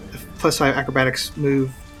grant a +5 acrobatics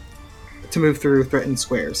move to move through threatened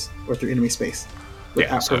squares or through enemy space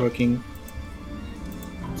without provoking.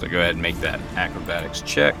 So go ahead and make that acrobatics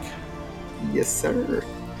check. Yes, sir.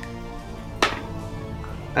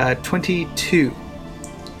 22.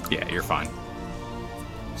 Yeah, you're fine.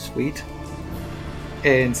 Sweet.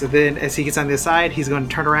 And so then, as he gets on the side, he's going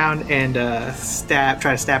to turn around and try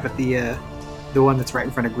to stab at the one that's right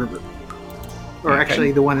in front of Gruber. Or Okay.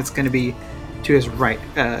 actually, the one that's going to be to his right.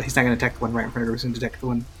 He's not going to attack the one right in front of Gruber. He's going to attack the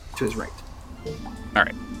one to his right. All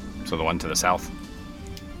right. So the one to the south.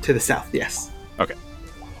 To the south, yes. Okay.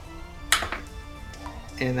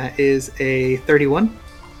 And that is a 31.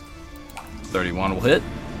 31 will hit.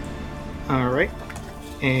 All right.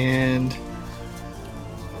 And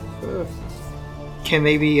can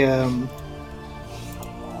they be? Are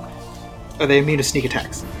they immune to sneak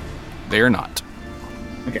attacks? They are not.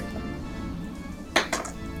 Okay.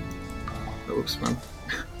 Oh, oops, wrong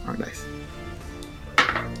dice.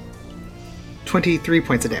 23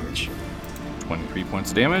 points of damage. 23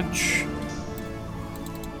 points of damage.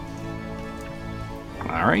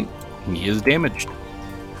 All right. He is damaged.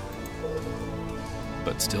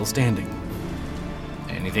 But still standing.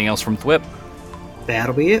 Anything else from Thwip?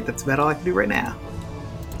 That'll be it. That's about all I can do right now.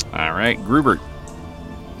 All right. Gruber.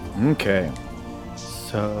 Okay.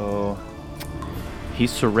 So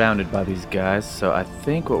he's surrounded by these guys. So I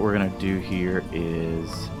think what we're going to do here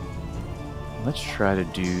is let's try to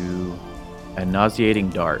do a nauseating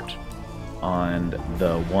dart on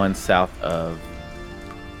the one south of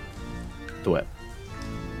Thwip.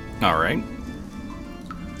 All right.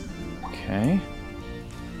 Okay.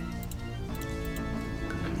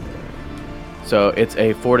 So it's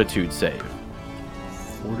a fortitude save.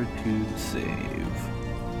 Fortitude save.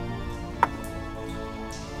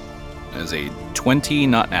 As a 20,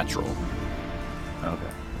 not natural. Okay.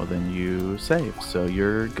 Well, then you save, so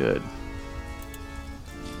you're good.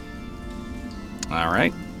 All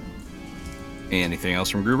right. Anything else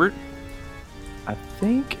from Grubert? I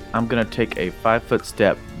think I'm going to take a 5-foot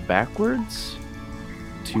step backwards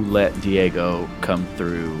to let Diego come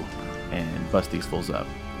through and bust these fools up.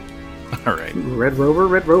 All right. Red Rover,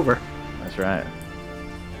 Red Rover. That's right.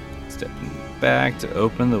 Stepping back to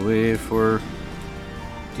open the way for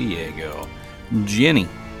Diego. Jenny.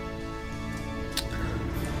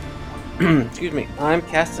 Excuse me. I'm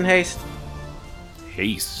casting haste.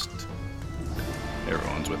 Haste.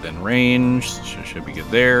 Everyone's within range. Should be good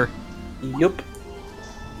there. Yup.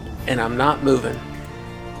 And I'm not moving.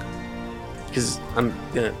 Because I'm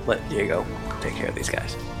going to let Diego take care of these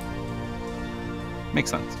guys.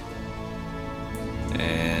 Makes sense.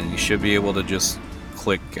 And you should be able to just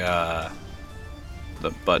click the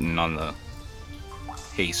button on the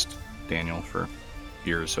haste, Daniel, for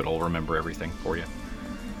yours, so it'll remember everything for you.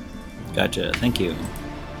 Gotcha. Thank you.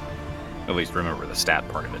 At least remember the stat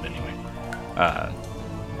part of it anyway.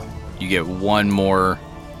 You get one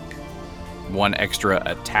extra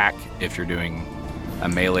attack if you're doing a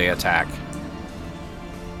melee attack.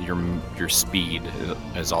 Your speed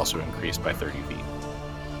is also increased by 30 feet.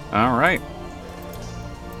 All right.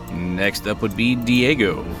 Next up would be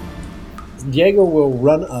Diego. Diego will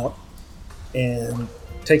run up and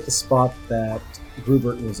take the spot that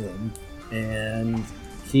Grubert was in, and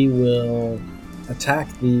he will attack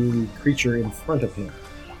the creature in front of him.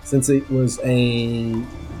 Since it was a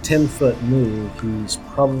 10-foot move, he's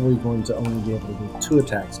probably going to only be able to do 2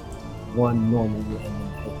 attacks, one normally and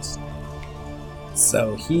then haste.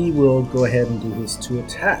 So he will go ahead and do his 2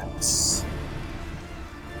 attacks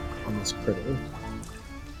on this critter.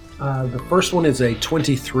 The first one is a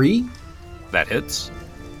 23 That hits.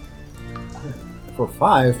 for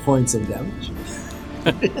 5 points of damage.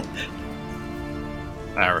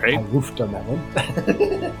 All right. I woofed on that one.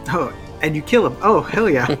 Oh, and you kill him. Oh, hell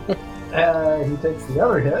yeah. He takes the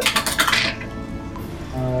other hit.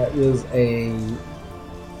 Is a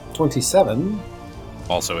 27.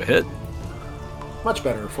 Also a hit. Much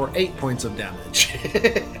better, for 8 points of damage.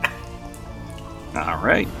 All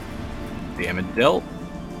right. Damage dealt.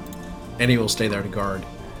 And he will stay there to guard.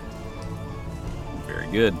 Very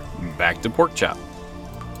good. Back to Pork Chop.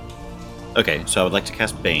 Okay, so I would like to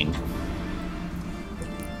cast Bane.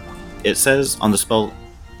 It says on the spell,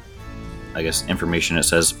 I guess, information, it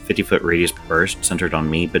says 50-foot radius burst centered on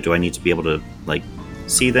me, but do I need to be able to, like,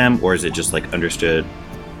 see them, or is it just, like, understood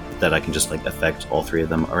that I can just, like, affect all 3 of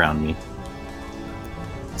them around me?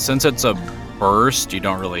 Since it's a burst, you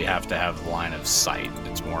don't really have to have line of sight.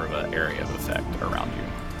 It's more of an area of effect around you.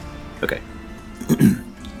 Okay.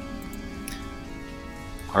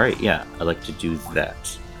 Alright, yeah, I'd like to do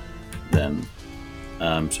that. Then,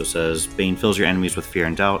 so it says, Bane fills your enemies with fear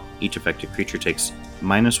and doubt. Each affected creature takes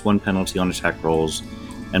 -1 penalty on attack rolls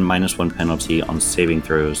and -1 penalty on saving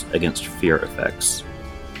throws against fear effects.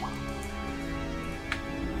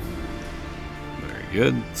 Very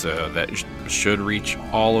good. So that should reach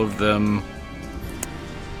all of them.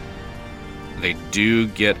 They do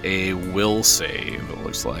get a will save, it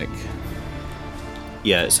looks like.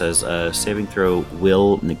 Yeah, it says, saving throw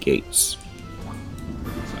will negates.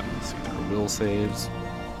 So let's see their will saves.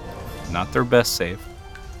 Not their best save.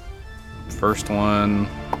 First one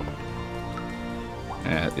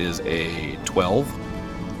is a 12.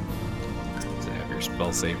 So you have your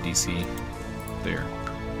spell save DC there.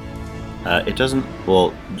 It doesn't,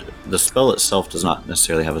 well, the spell itself does not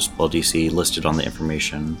necessarily have a spell DC listed on the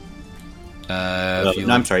information.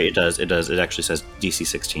 I'm sorry, it does. It actually says DC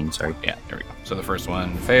 16, sorry. Yeah, there we go. So the first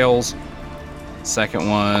one fails. Second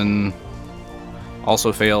one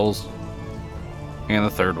also fails. And the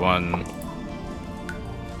third one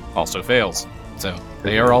also fails. So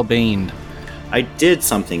they are all baned. I did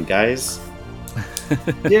something, guys.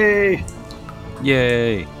 Yay!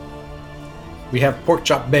 Yay! We have Pork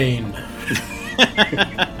Chop Bane.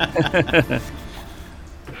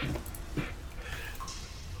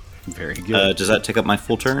 Very good. Does that take up my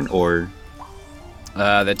full turn, or?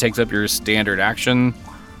 That takes up your standard action.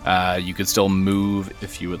 You could still move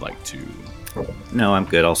if you would like to. No, I'm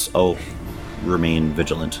good. I'll remain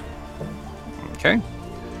vigilant. Okay.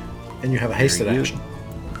 And you have a hasted Very action.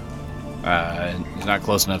 He's not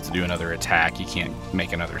close enough to do another attack. You can't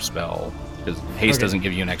make another spell. Because haste doesn't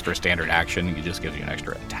give you an extra standard action. It just gives you an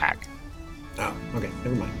extra attack. Oh, okay.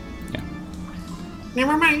 Never mind. Yeah.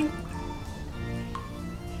 Never mind.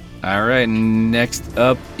 All right. Next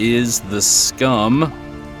up is the scum.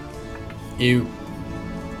 You.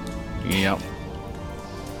 Yep.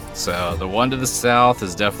 So the one to the south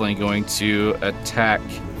is definitely going to attack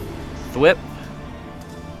Thwip.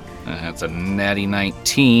 That's a natty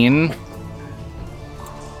 19.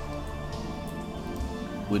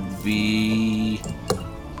 Would be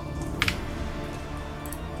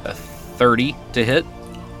a 30 to hit.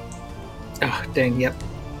 Oh, dang, yep.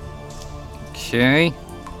 Okay.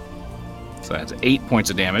 So that's 8 points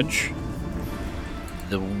of damage.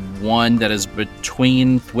 The one that is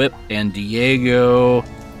between Thwip and Diego,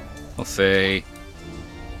 I'll say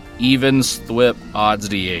evens Thwip, odds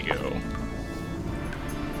Diego.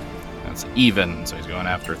 That's even, so he's going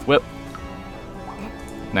after Thwip.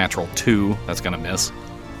 Natural 2, that's going to miss.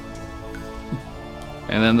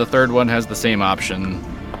 And then the third one has the same option.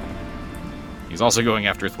 He's also going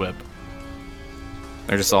after Thwip.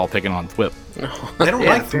 They're just all picking on Thwip. They don't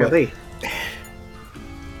like Thwip. really.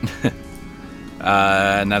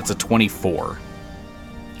 And that's a 24.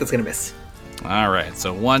 That's gonna miss. All right,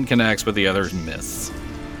 so one connects, but the others miss.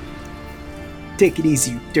 Take it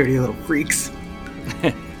easy, you dirty little freaks.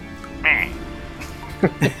 All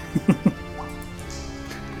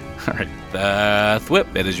right,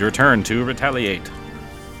 Thwip, it is your turn to retaliate.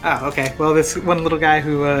 Oh, okay. Well, this one little guy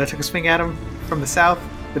who took a swing at him from the south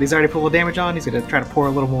that he's already put a little damage on, he's gonna try to pour a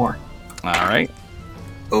little more. All right.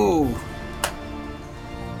 Oh.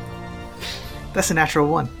 That's a natural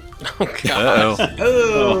 1. Oh, God. Uh-oh.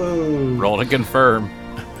 Oh. Roll to confirm.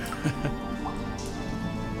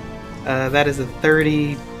 That is a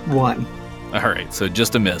 31. All right, so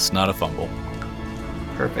just a miss, not a fumble.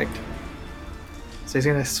 Perfect. So he's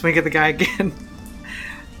gonna swing at the guy again.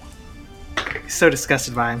 He's so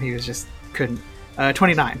disgusted by him, he was just couldn't.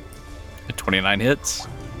 29. 29 hits.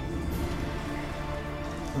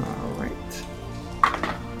 Alright.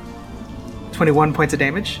 21 points of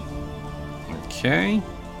damage. Okay.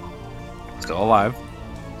 Still alive.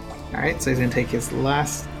 Alright, so he's gonna take his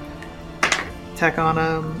last attack on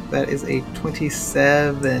him. That is a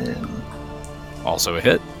 27. Also a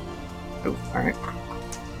hit. Oh, alright.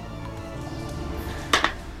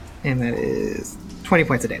 And that is 20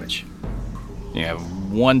 points of damage. You have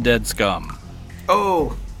one dead scum.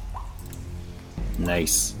 Oh!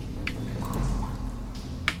 Nice.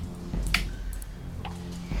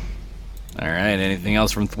 All right, anything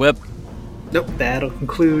else from Thwip? Nope, that'll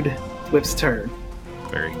conclude Whip's turn.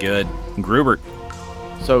 Very good. Grubert.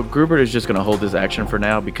 So Grubert is just going to hold his action for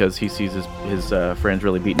now because he sees his friends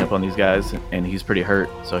really beating up on these guys, and he's pretty hurt.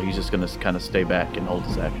 So he's just going to kind of stay back and hold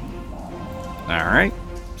his action. All right.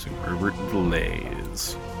 So Grubert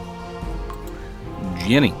delays.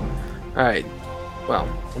 Jenny. All right. Well,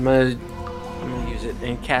 I'm gonna use it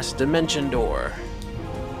and cast Dimension Door.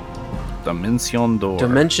 Dimension Door.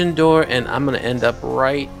 Dimension Door, and I'm gonna end up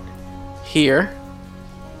right here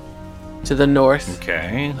to the north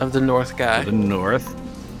Okay. of the north guy. To the north.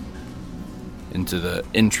 Into the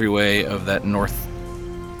entryway of that north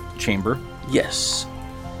chamber. Yes.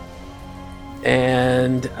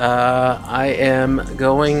 And I am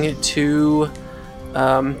going to,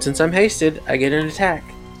 since I'm hasted, I get an attack.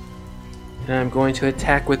 And I'm going to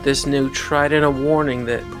attack with this new Trident of Warning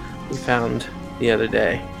that we found the other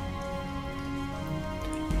day.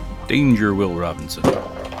 Danger, Will Robinson.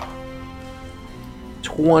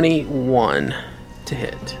 21 to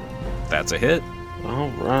hit. That's a hit. All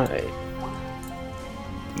right.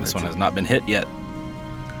 This one has not been hit yet.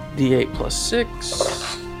 D8 plus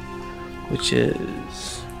 6, which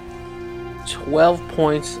is 12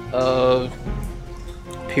 points of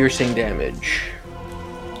piercing damage.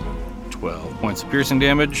 12 points of piercing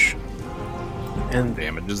damage. And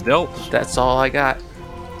Damage is dealt. that's all I got.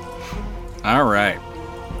 All right.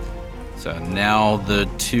 So now the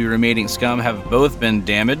two remaining scum have both been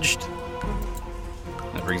damaged.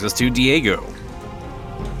 That brings us to Diego.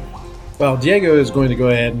 Well, Diego is going to go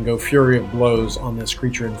ahead and go Fury of Blows on this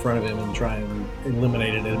creature in front of him and try and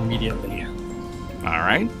eliminate it immediately. All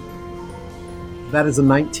right. That is a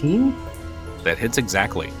 19. That hits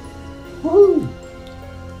exactly. Woohoo!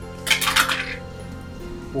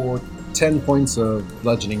 For 10 points of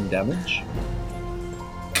bludgeoning damage.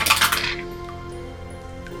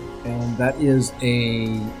 And that is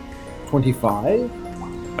a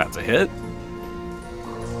 25. That's a hit.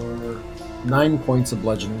 For 9 points of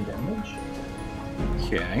bludgeoning damage.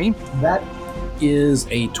 Okay. That is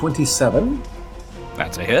a 27.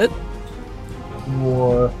 That's a hit.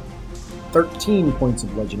 For 13 points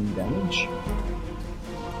of bludgeoning damage.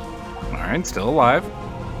 All right, still alive.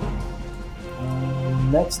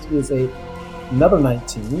 Next is another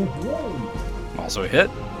 19. Yay. Also a hit.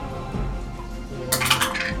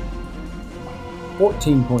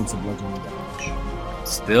 14 points of bludgeoning damage.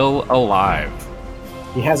 Still alive.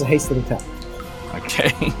 He has a hasted attack.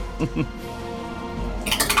 Okay.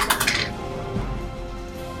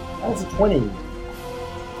 That's a 20.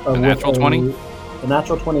 A natural 20? A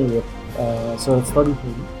natural 20 with, so it's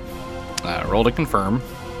 33. Roll to confirm.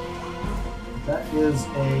 That is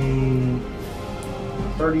a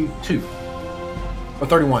 32. Or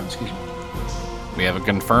 31, excuse me. We have a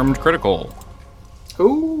confirmed critical.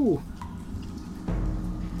 Ooh.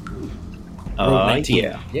 Rolled 19.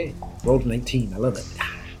 Yeah. Yay. Rolled 19. I love it.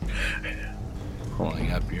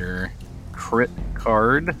 Pulling up your crit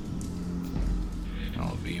card.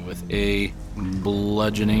 I'll be with a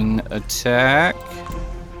bludgeoning attack.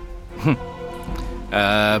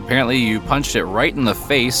 Apparently you punched it right in the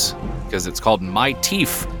face because it's called My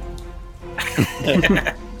Teeth.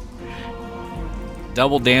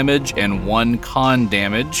 Double damage and 1 con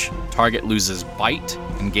damage. Target loses bite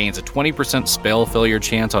and gains a 20% spell failure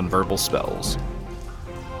chance on verbal spells.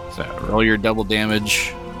 So roll your double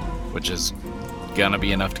damage, which is gonna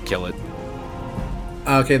be enough to kill it.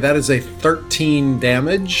 Okay, that is a 13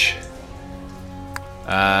 damage.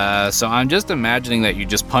 So I'm just imagining that you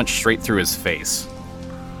just punched straight through his face.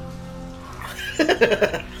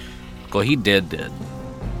 Well, he did.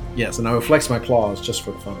 Yes, and I will flex my claws just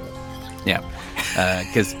for the fun of it. Yeah.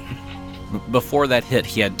 Because before that hit,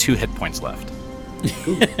 he had 2 hit points left.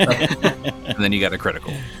 And then you got a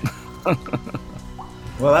critical.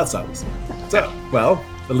 Well, that sucks. So, well,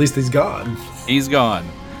 at least he's gone. He's gone.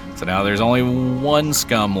 So now there's only 1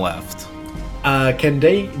 scum left. Can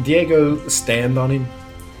Diego stand on him?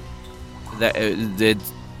 That it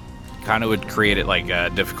kind of would create it like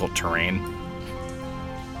difficult terrain.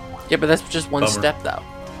 Yeah, but that's just one step, though.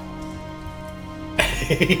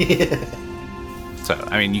 So,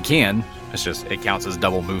 I mean, you can. It's just, it counts as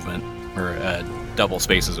double movement, or double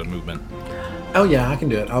spaces of movement. Oh, yeah, I can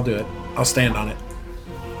do it. I'll do it. I'll stand on it.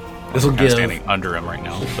 This will I'm give. standing under him right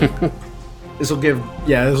now. This will give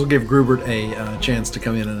Grubert a chance to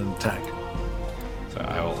come in and attack. So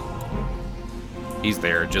I will. He's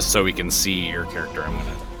there just so we can see your character. I'm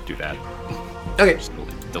gonna do that. Okay. Just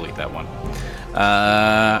delete that one.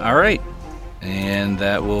 All right, and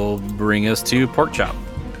that will bring us to Pork Chop.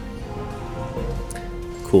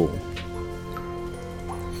 Cool.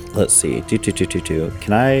 Let's see.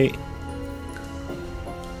 Can I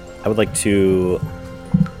would like to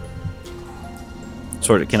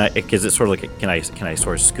sort of. Can I? Is it sort of like? Can I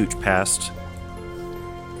sort of scooch past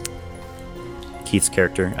Keith's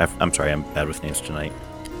character? I'm sorry. I'm bad with names tonight.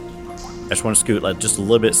 I just want to scoot like just a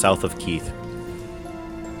little bit south of Keith.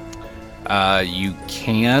 You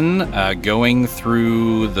can. Going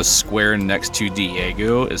through the square next to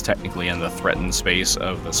Diego is technically in the threatened space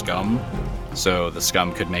of the scum, so the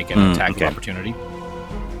scum could make an attack of opportunity.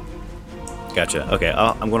 Gotcha. Okay,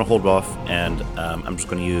 I'm going to hold off, and I'm just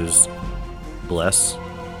going to use Bless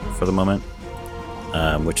for the moment,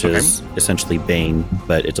 which is essentially Bane,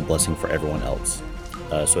 but it's a blessing for everyone else.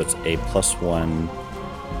 So it's a +1.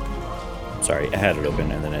 Sorry, I had it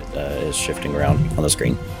open, and then it is shifting around on the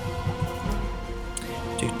screen.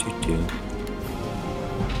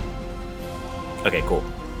 Okay, cool.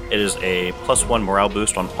 It is a +1 morale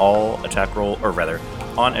boost on all attack roll, or rather,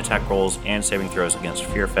 on attack rolls and saving throws against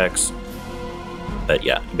fear effects. But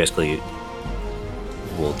yeah, basically,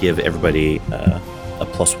 will give everybody a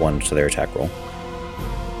 +1 to their attack roll.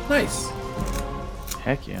 Nice.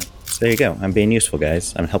 Heck yeah. So there you go. I'm being useful,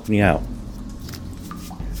 guys. I'm helping you out.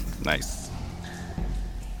 Nice.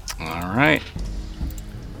 All right.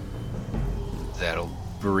 That'll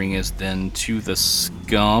bring us then to the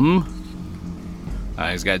scum.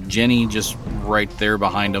 He's got Jenny just right there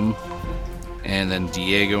behind him, and then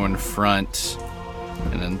Diego in front,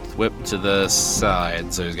 and then Whip to the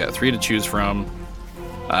side. So he's got 3 to choose from.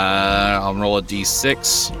 I'll roll a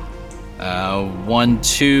d6. 1,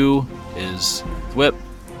 2 is Whip.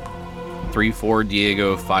 3, 4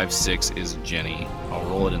 Diego. 5, 6 is Jenny. I'll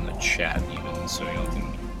roll it in the chat even so y'all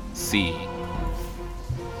can see.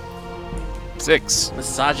 6.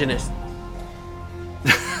 Misogynist.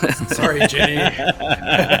 Sorry, Jenny.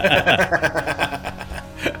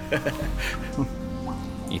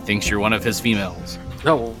 He thinks you're one of his females.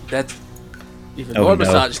 No, that's even Oh, more no.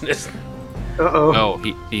 misogynist. Uh-oh. Oh,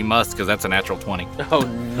 he must, because that's a natural 20. Oh,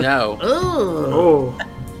 no. Oh.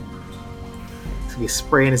 He's gonna be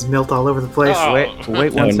spraying his milt all over the place. Oh.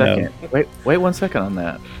 Wait one Oh, no. second. Wait 1 second on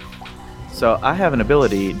that. So I have an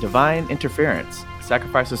ability, Divine Interference.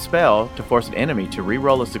 Sacrifice a spell to force an enemy to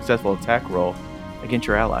re-roll a successful attack roll against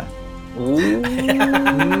your ally.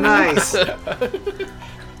 Nice.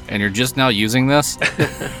 And you're just now using this?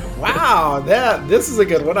 Wow, this is a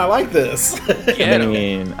good one. I like this. I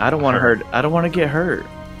mean, I don't want to hurt. I don't want to get hurt.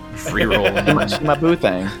 Free roll. She's my boo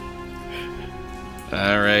thing.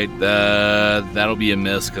 All right, that'll be a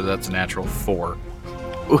miss because that's a natural 4.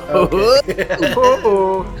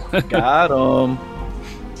 Got him. All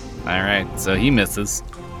right, so he misses.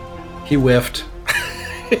 He whiffed.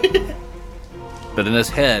 But in his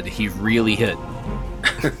head, he really hit.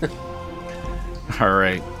 All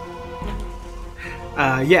right.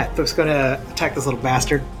 Thor's going to attack this little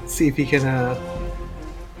bastard. See if he can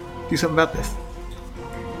do something about this.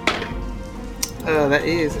 That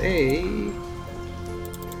is a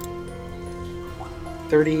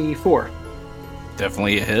 34.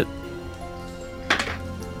 Definitely a hit.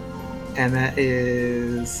 And that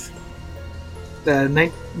is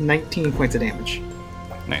 19 points of damage.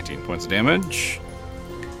 19 points of damage.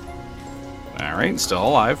 All right, still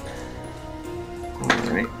alive.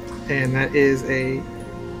 Alright. And that is a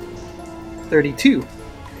 32.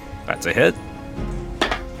 That's a hit.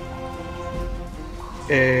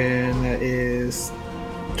 And that is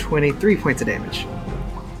 23 points of damage.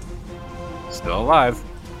 Still alive.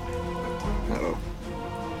 Uh-oh.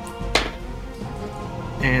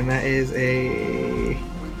 And that is a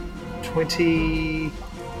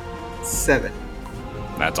 27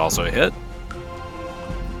 That's also a hit.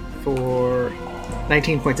 for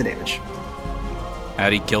 19 points of damage.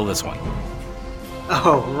 How'd he kill this one?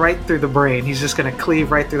 Oh, right through the brain. He's just going to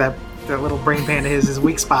cleave right through that little brain pan of his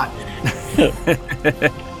weak spot. Just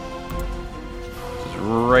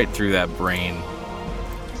right through that brain.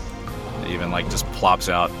 It even just plops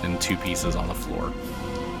out in 2 pieces on the floor.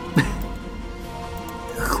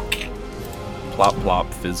 Plop,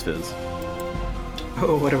 plop, fizz, fizz.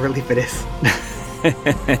 Oh, what a relief it is.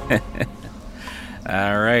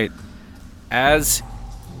 All right. As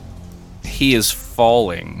he is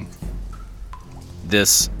falling,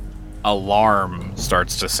 this alarm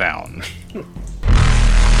starts to sound.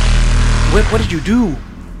 Whip, what did you do?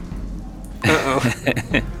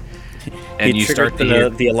 Uh-oh. And you start to hear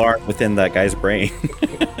the alarm within that guy's brain.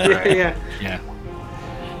 Yeah. Yeah.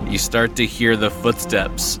 You start to hear the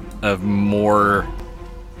footsteps of more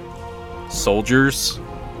soldiers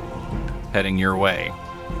heading your way.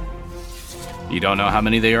 You don't know how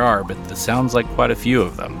many there are, but it sounds like quite a few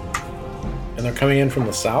of them. And they're coming in from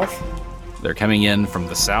the south? They're coming in from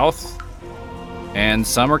the south, and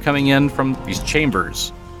some are coming in from these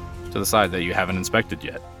chambers to the side that you haven't inspected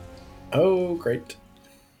yet. Oh, great.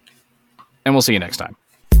 And we'll see you next time.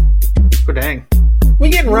 Oh, dang. We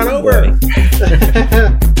getting run over.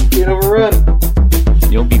 Get overrun.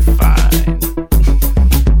 You'll be fine.